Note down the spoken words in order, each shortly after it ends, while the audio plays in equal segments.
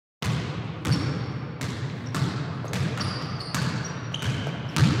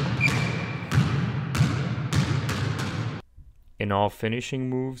In all finishing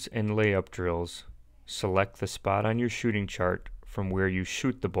moves and layup drills, select the spot on your shooting chart from where you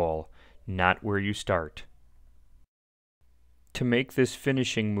shoot the ball, not where you start. To make this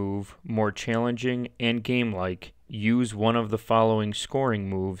finishing move more challenging and game-like, use one of the following scoring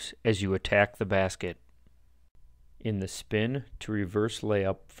moves as you attack the basket. In the spin to reverse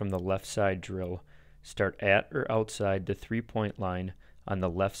layup from the left side drill, start at or outside the three-point line on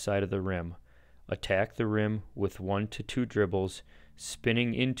the left side of the rim. Attack the rim with 1 to 2 dribbles,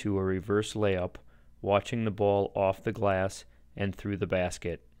 spinning into a reverse layup, watching the ball off the glass and through the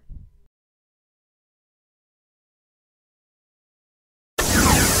basket.